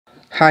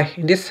Hi,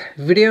 in this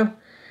video,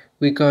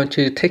 we're going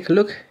to take a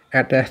look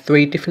at the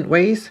 3 different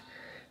ways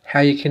how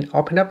you can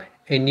open up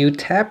a new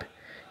tab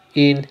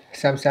in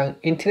Samsung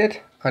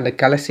Internet on the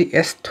Galaxy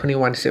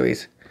S21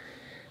 series.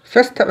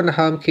 First, tap on the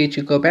home key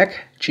to go back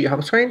to your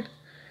home screen,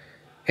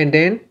 and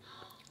then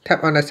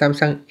tap on the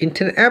Samsung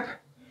Internet app.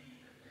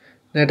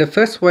 Now, the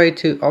first way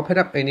to open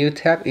up a new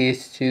tab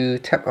is to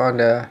tap on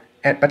the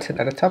add button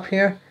at the top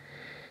here,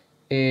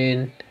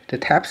 in the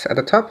tabs at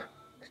the top,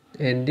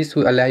 and this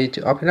will allow you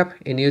to open up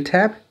a new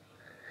tab.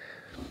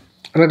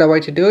 Another way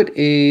to do it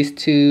is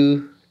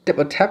to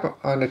double tap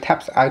on the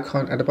tabs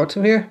icon at the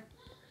bottom here,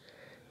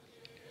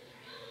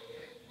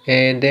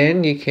 and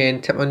then you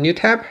can tap on new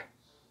tab.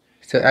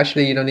 So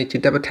actually you don't need to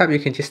double tap, you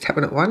can just tap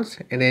on it once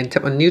and then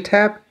tap on new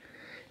tab,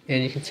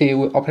 and you can see it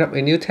will open up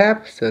a new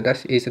tab. So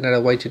that is another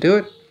way to do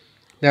it.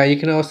 Now you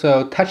can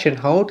also touch and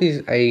hold. This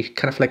is a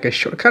kind of like a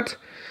shortcut.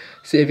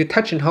 So if you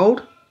touch and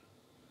hold,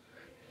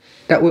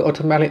 that will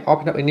automatically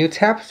open up a new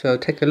tab. So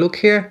take a look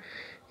here.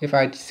 If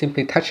I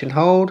simply touch and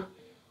hold,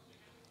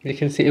 you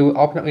can see it will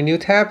open up a new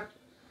tab.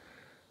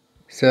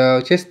 So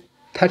just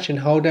touch and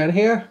hold down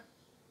here,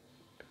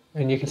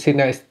 and you can see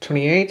now it's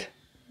 29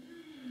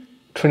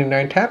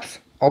 tabs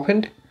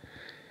opened.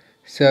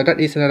 So that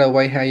is another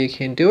way how you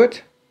can do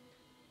it.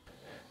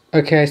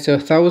 Okay, so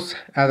those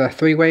are the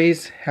 3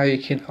 ways how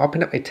you can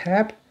open up a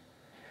tab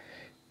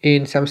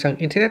in Samsung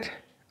Internet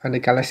on the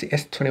Galaxy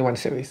S21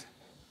 series.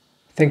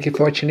 Thank you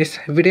for watching this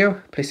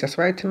video. Please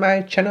subscribe to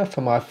my channel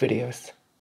for more videos.